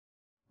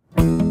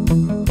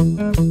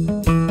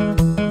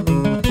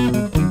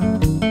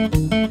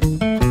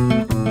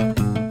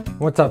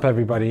What's up,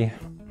 everybody?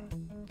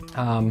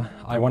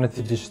 I wanted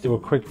to just do a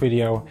quick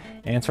video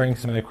answering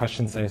some of the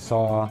questions I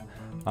saw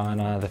on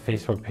the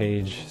Facebook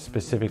page,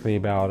 specifically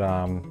about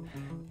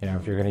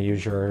if you're going to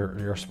use your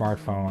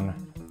smartphone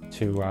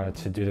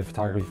to do the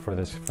photography for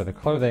the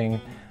clothing.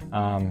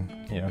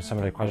 Some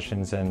of the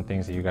questions and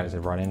things that you guys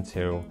have run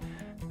into.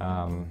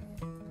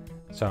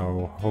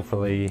 So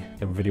hopefully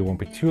the video won't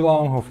be too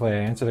long. Hopefully I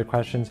answer the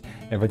questions.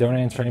 If I don't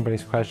answer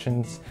anybody's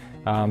questions,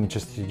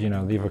 just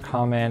leave a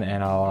comment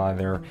and I'll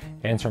either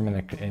answer them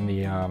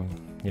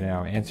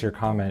answer your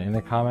comment in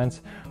the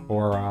comments,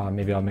 or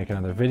maybe I'll make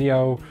another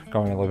video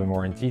going a little bit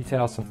more in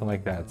detail, something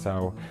like that.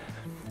 So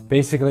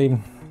basically,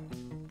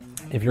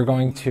 if you're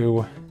going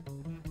to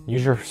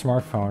use your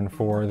smartphone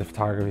for the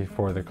photography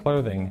for the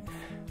clothing,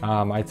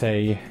 I'd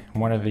say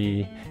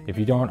if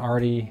you don't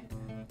already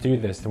do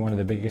this, one of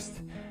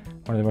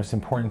the most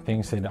important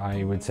things that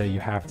I would say you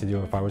have to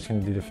do if I was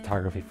going to do the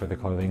photography for the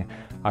clothing,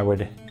 I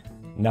would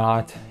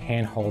not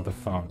handhold the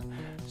phone.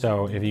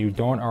 So if you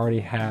don't already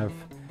have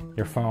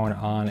your phone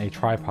on a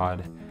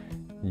tripod,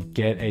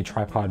 get a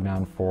tripod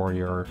mount for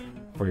your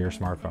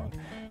smartphone.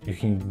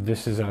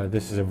 This is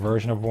a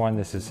version of one.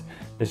 This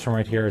one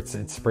right here. It's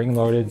spring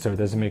loaded, so it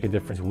doesn't make a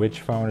difference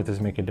which phone. It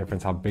doesn't make a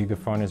difference how big the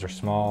phone is or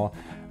small.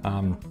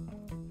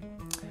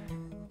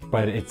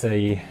 But it's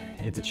a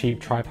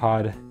cheap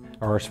tripod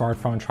or a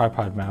smartphone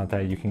tripod mount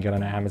that you can get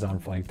on Amazon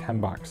for like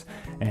 $10,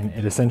 and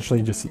it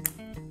essentially just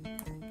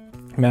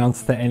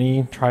mounts to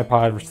any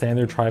tripod or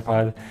standard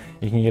tripod.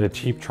 You can get a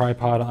cheap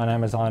tripod on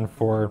Amazon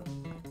for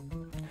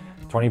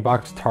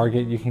 $20.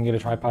 Target, you can get a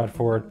tripod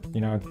for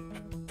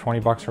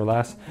 $20 or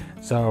less.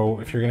 So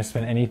if you're going to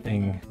spend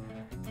anything,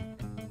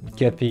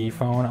 get the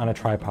phone on a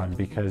tripod,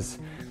 because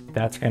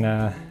that's going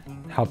to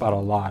help out a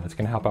lot. It's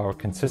going to help out with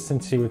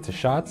consistency with the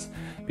shots,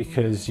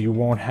 because you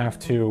won't have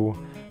to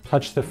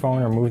touch the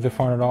phone or move the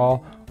phone at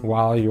all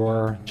while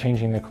you're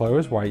changing the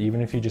clothes. Why, even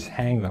if you just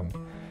hang them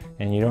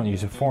and you don't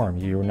use a form,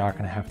 you're not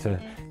going to have to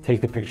take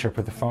the picture,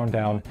 put the phone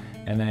down,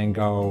 and then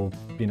go,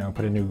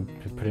 put a new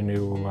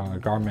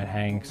garment,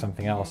 hang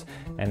something else,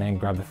 and then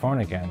grab the phone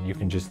again. You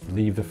can just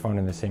leave the phone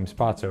in the same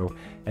spot, so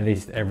at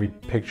least every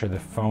picture the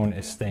phone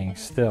is staying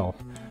still.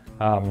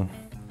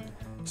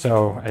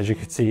 So as you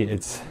can see,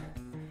 it's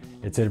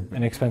an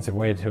inexpensive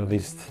way to at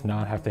least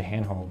not have to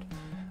handhold.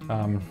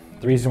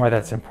 The reason why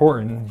that's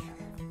important,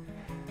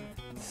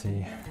 let's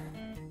see.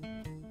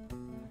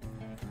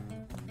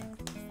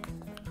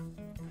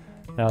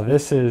 Now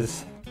this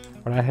is,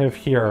 what I have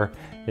here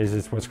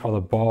is what's called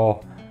a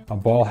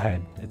ball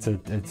head.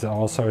 It's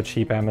also a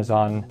cheap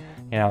Amazon.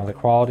 The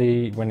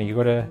quality, when you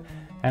go to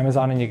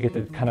Amazon and you get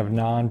the kind of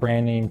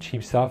non-brand name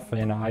cheap stuff,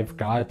 and I've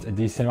got a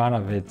decent amount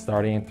of it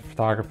starting in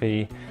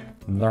photography,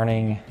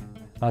 learning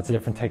lots of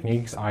different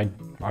techniques. I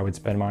would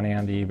spend money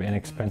on the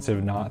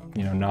inexpensive,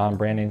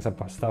 non-brand name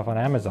stuff on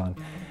Amazon.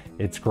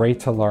 It's great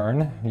to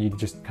learn. You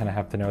just kind of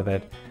have to know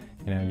that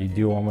you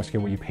do almost get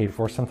what you paid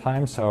for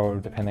sometimes. So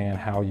depending on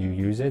how you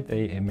use it,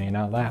 it may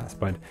not last.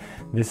 But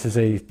this is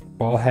a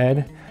ball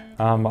head.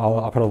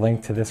 I'll put a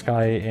link to this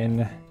guy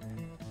in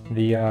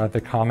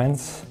the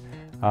comments.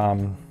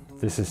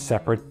 This is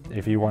separate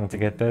if you wanted to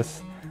get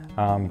this,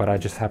 but I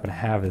just happen to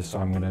have this, so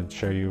I'm going to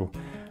show you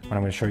what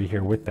I'm going to show you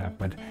here with that.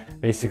 But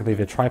basically,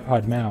 the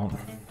tripod mount,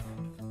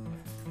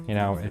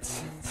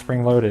 it's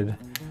spring loaded.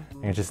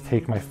 I can just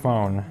take my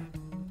phone,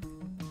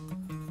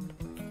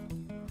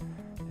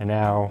 and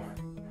now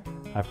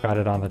I've got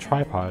it on the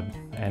tripod,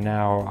 and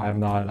now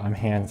I'm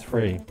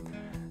hands-free.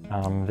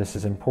 This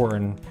is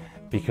important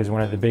because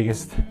one of the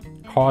biggest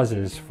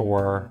causes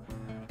for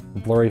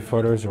blurry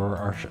photos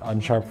or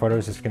unsharp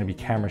photos is going to be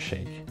camera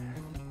shake.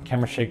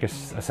 Camera shake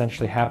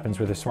essentially happens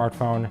with a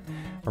smartphone.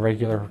 A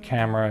regular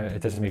camera,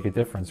 it doesn't make a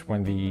difference.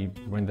 When the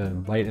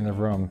light in the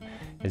room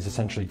is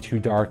essentially too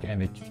dark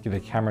and the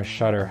camera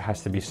shutter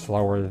has to be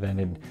slower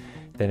than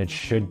it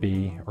should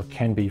be or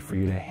can be for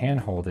you to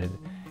handhold it.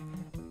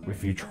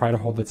 If you try to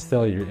hold it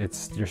still,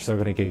 you're still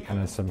going to get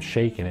kind of some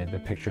shake in it. The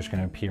picture's going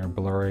to appear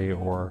blurry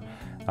or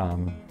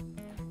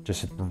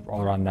just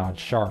all around not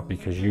sharp,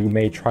 because you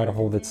may try to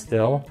hold it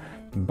still,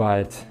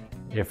 but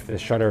if the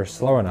shutter is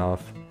slow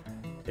enough,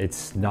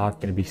 it's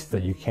not going to be still.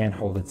 You can't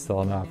hold it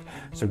still enough.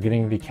 So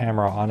getting the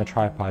camera on a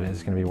tripod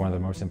is going to be one of the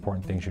most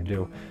important things you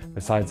do,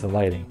 besides the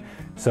lighting.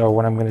 So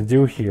what I'm going to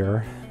do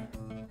here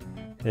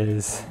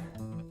is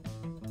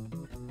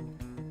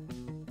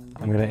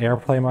I'm going to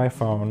AirPlay my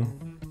phone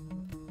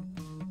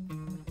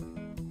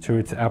to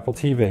its Apple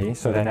TV,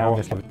 so that now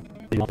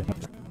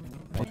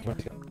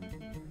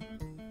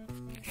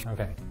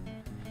okay.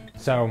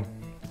 So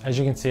as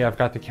you can see, I've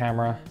got the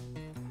camera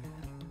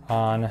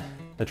on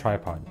the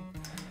tripod.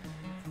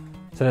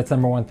 So that's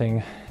number one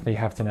thing that you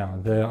have to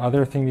know. The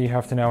other thing that you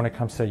have to know when it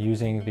comes to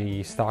using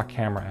the stock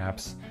camera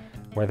apps,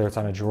 whether it's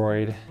on a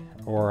Droid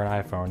or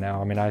an iPhone.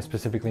 Now, I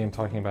specifically am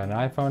talking about an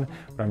iPhone,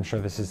 but I'm sure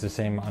this is the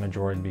same on a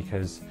Droid,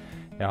 because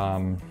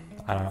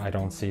I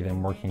don't see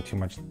them working too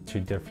much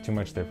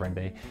different.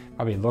 They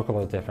probably look a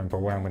little different, but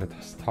what I'm going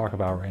to talk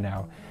about right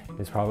now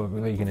is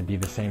probably going to be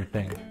the same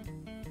thing.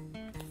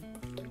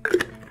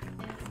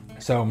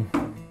 So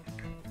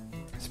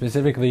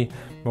specifically,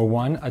 well,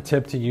 one, a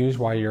tip to use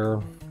while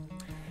you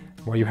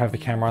have the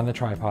camera on the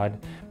tripod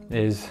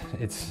is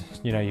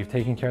you've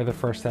taken care of the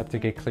first step to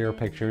get clearer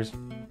pictures,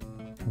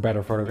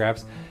 better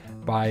photographs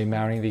by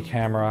mounting the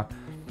camera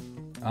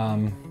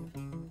on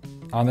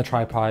the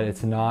tripod.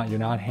 You're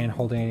not hand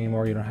holding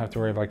anymore. You don't have to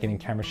worry about getting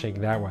camera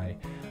shake that way.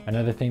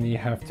 Another thing that you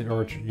have to,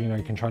 or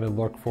you can try to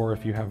look for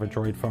if you have a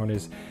Droid phone,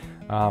 is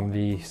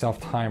the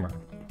self timer.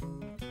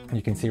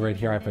 You can see right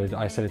here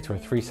I set it to a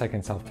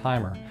 3-second self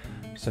timer.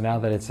 So now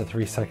that it's a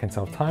 3-second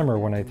self timer,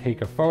 when I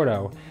take a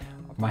photo,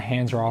 my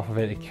hands are off of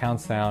it, it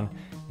counts down,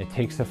 it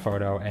takes the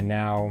photo, and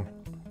now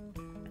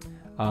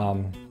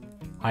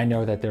I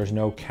know that there's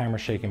no camera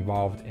shake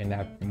involved in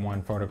that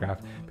one photograph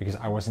because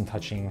I wasn't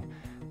touching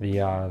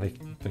the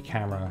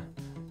camera,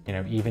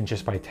 even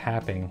just by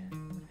tapping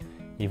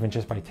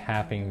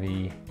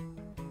the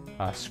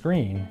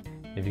screen.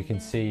 If you can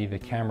see, the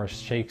camera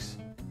shakes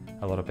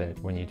a little bit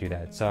when you do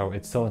that. So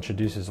it still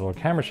introduces a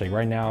little camera shake.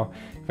 Right now,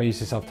 if I use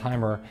the self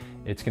timer,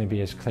 it's going to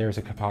be as clear as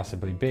it could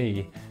possibly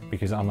be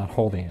because I'm not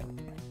holding it.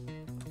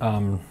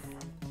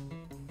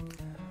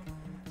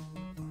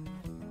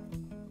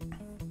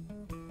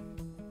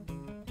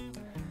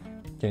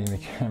 Getting the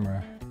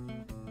camera.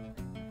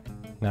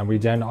 Now we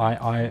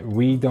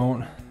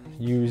don't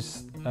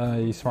use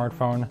a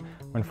smartphone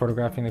when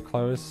photographing the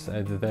clothes.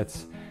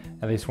 That's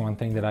at least one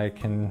thing that I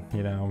can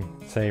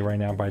say right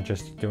now by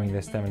just doing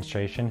this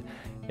demonstration.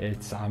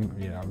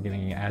 I'm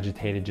getting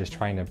agitated just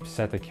trying to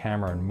set the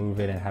camera and move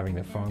it and having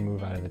the phone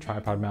move out of the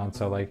tripod mount.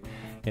 So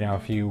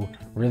if you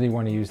really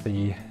want to use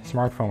the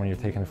smartphone when you're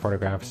taking the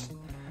photographs,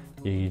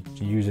 you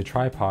use a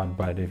tripod,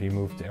 but if you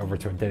moved over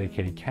to a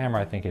dedicated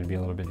camera, I think it'd be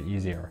a little bit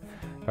easier.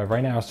 But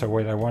right now, so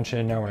what I want you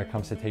to know when it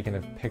comes to taking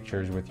the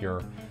pictures with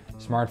your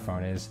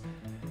smartphone is,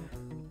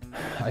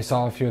 I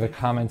saw a few of the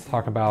comments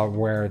talk about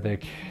where the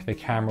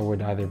camera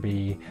would either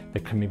be,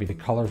 maybe the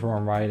colors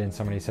weren't right, and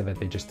somebody said that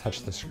they just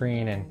touched the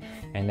screen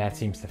and that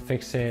seems to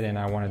fix it, and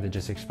I wanted to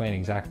just explain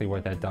exactly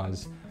what that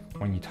does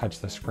when you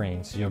touch the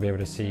screen. So you'll be able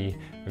to see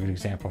a good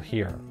example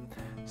here.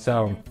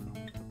 So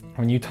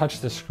when you touch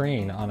the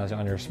screen on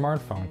your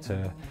smartphone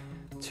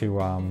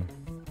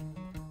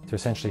to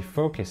essentially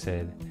focus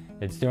it,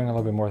 it's doing a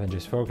little bit more than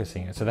just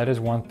focusing it. So that is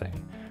one thing.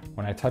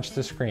 When I touch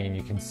the screen,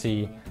 you can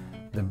see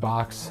the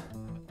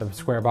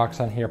square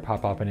box on here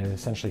pop up, and it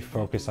essentially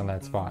focused on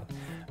that spot.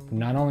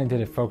 Not only did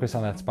it focus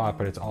on that spot,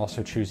 but it's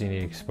also choosing the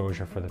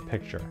exposure for the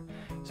picture.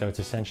 So it's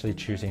essentially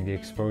choosing the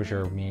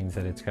exposure means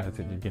that it's got,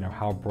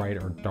 how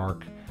bright or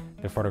dark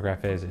the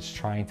photograph is. It's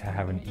trying to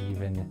have an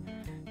even,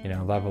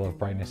 level of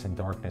brightness and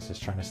darkness. It's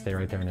trying to stay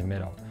right there in the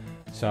middle.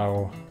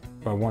 So,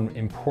 but one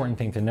important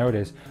thing to note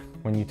is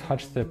when you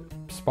touch the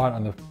spot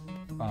on the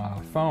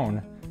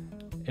phone,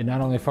 it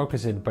not only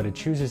focuses it, but it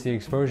chooses the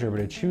exposure,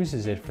 but it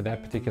chooses it for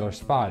that particular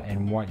spot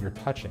and what you're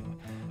touching.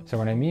 So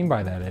what I mean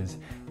by that is,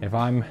 if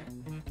I'm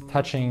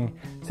touching,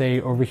 say,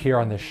 over here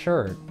on this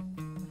shirt,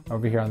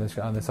 over here on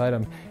this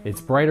item,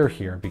 it's brighter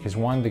here because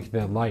one,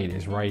 the light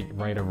is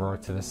right over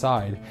to the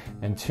side,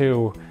 and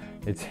two,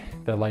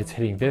 the light's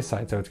hitting this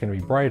side, so it's going to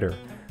be brighter.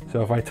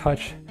 So if I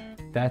touch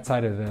that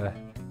side of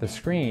the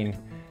screen,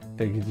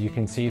 you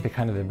can see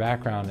the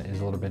background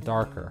is a little bit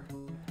darker.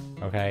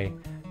 Okay,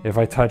 if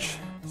I touch,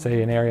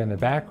 say, an area in the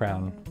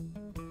background,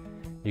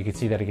 you can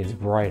see that it gets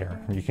brighter.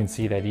 You can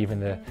see that even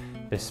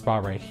this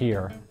spot right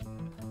here,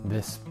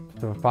 the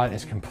spot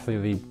is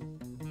completely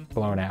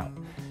blown out.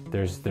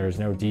 There's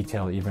no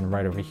detail even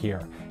right over here,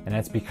 and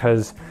that's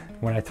because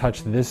when I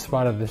touch this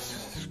spot of this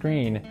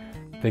screen,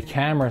 the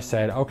camera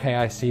said, okay,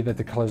 I see that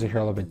the colors are here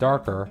a little bit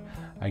darker.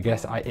 I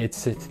guess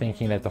it's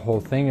thinking that the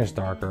whole thing is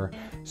darker,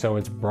 so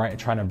it's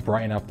trying to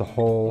brighten up the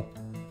whole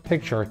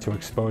picture to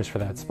expose for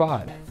that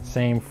spot.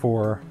 Same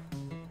for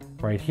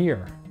right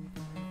here.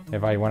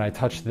 When I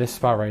touch this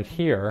spot right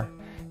here,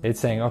 it's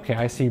saying, okay,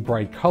 I see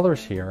bright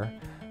colors here,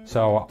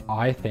 so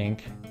I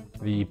think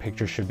the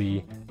picture should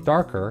be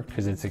darker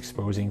because it's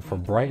exposing for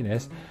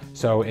brightness,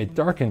 so it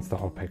darkens the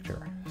whole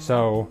picture.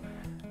 So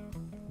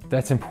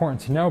that's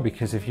important to know,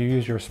 because if you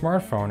use your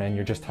smartphone and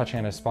you're just touching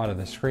on a spot of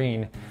the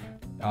screen,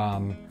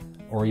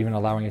 or even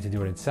allowing it to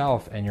do it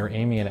itself, and you're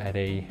aiming it at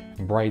a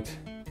bright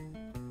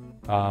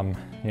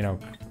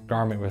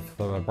garment with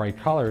bright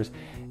colors,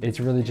 it's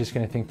really just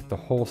going to think that the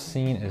whole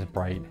scene is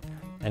bright,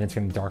 and it's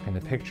going to darken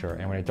the picture.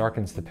 And when it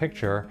darkens the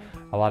picture,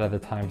 a lot of the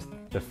times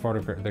the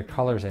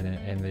colors in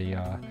it, in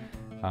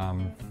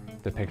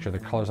the picture, the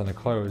colors on the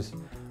clothes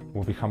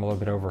will become a little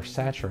bit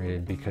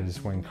oversaturated,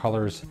 because when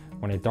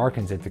it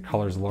darkens it, the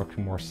colors look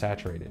more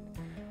saturated.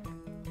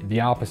 The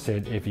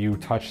opposite, if you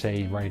touch,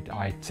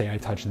 I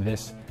touch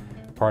this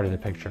part of the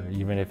picture,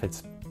 even if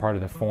it's part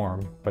of the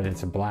form, but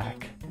it's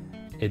black,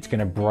 it's going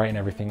to brighten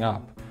everything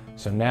up.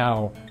 So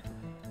now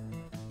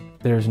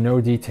there's no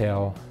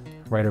detail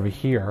right over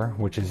here,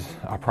 which is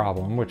a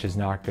problem, which is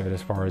not good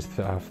as far as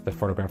the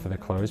photograph of the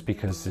clothes,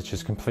 because it's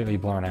just completely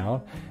blown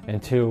out.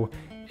 And two,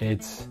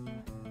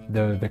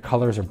 the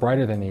colors are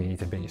brighter than they need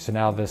to be. So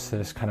now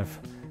this kind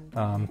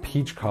of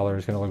peach color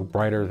is going to look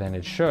brighter than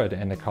it should,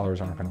 and the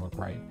colors aren't going to look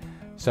bright.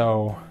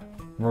 So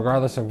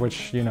regardless of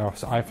which,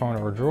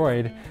 iPhone or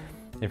Droid,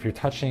 if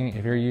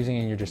you're using it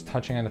and you're just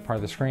touching on the part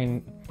of the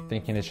screen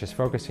thinking it's just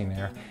focusing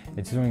there,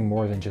 it's doing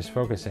more than just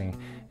focusing.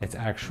 It's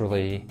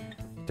actually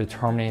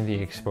determining the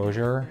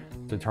exposure,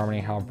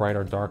 determining how bright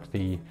or dark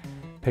the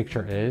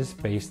picture is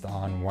based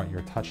on what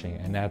you're touching.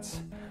 And that's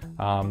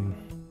a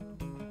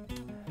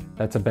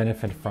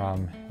benefit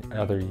from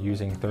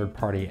using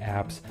third-party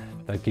apps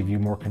that give you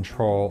more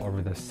control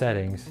over the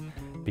settings,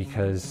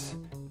 because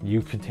you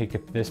could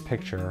take this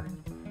picture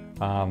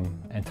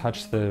and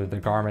touch the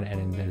garment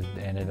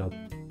and it'll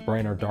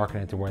brighten or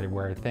darken it to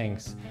where it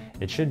thinks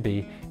it should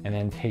be, and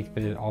then take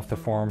it off the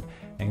form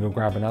and go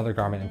grab another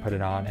garment and put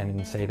it on and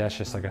then say that's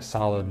just like a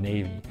solid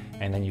navy,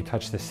 and then you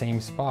touch the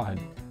same spot,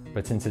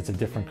 but since it's a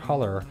different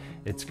color,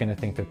 it's going to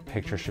think the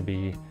picture should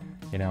be,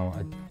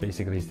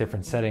 basically these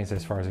different settings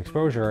as far as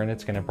exposure, and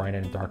it's going to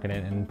brighten and darken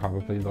it and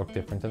probably look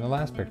different than the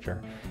last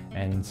picture.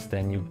 And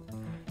then you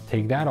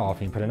take that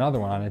off and you put another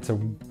one on. It's a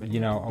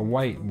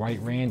white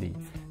Randy.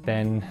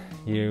 Then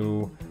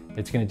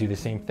it's going to do the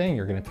same thing.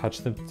 You're going to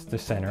touch the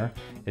center.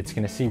 It's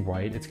going to see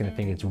white. It's going to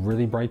think it's a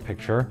really bright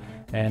picture,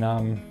 and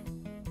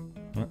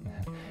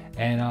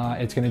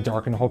it's going to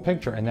darken the whole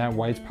picture, and that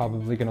white's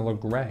probably going to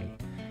look gray.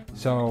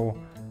 So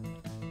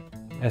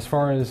as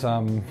far as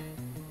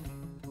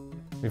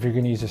if you're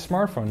going to use a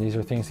smartphone, these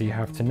are things that you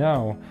have to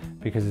know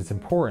because it's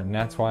important.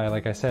 That's why,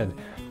 like I said,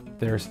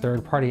 there's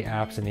third-party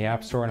apps in the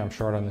App Store, and I'm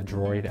sure on the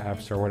Droid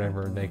App Store,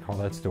 whatever they call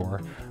that store,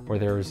 where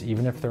there's,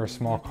 even if they're a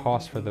small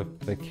cost for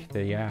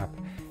the app,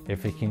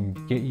 if it can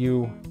get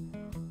you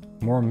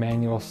more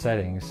manual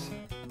settings,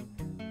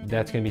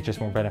 that's going to be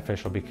just more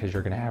beneficial because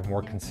you're going to have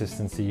more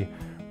consistency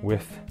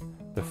with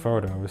the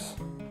photos.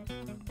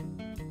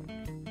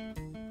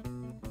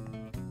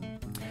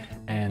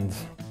 And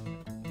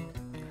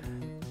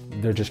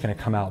they're just going to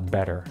come out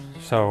better.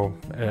 So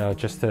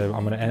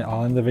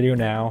I'll end the video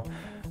now,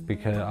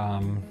 because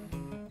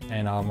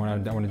and I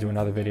want to do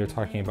another video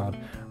talking about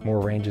more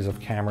ranges of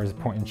cameras,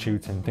 point and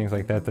shoots, and things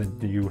like that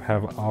you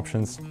have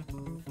options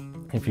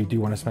if you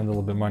do want to spend a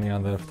little bit of money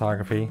on the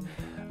photography.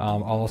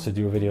 I'll also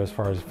do a video as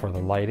far as for the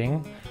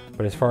lighting,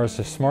 but as far as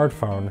the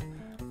smartphone,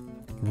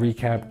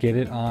 recap: get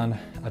it on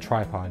a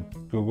tripod.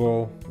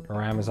 Google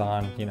or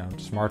Amazon,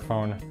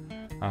 smartphone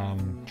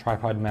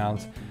tripod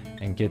mounts,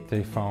 and get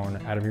the phone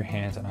out of your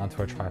hands and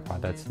onto a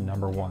tripod. That's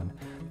number one.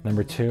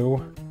 Number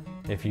two,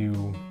 if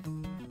you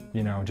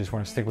just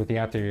want to stick with the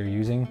app that you're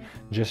using,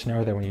 just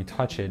know that when you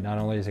touch it, not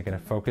only is it going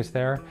to focus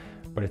there,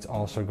 but it's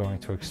also going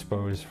to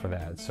expose for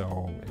that.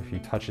 So if you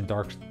touch a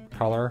dark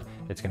color,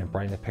 it's going to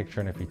brighten the picture,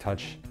 and if you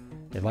touch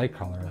a light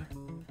color,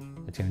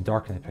 it's going to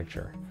darken the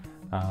picture.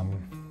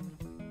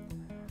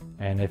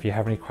 And if you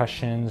have any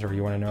questions, or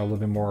you want to know a little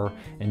bit more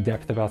in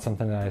depth about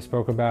something that I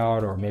spoke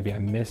about, or maybe I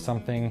missed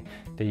something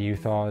that you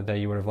thought that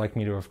you would have liked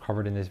me to have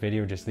covered in this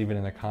video, just leave it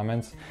in the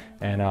comments,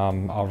 and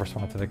I'll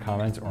respond to the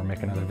comments or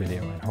make another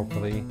video. And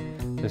hopefully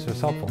this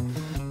was helpful.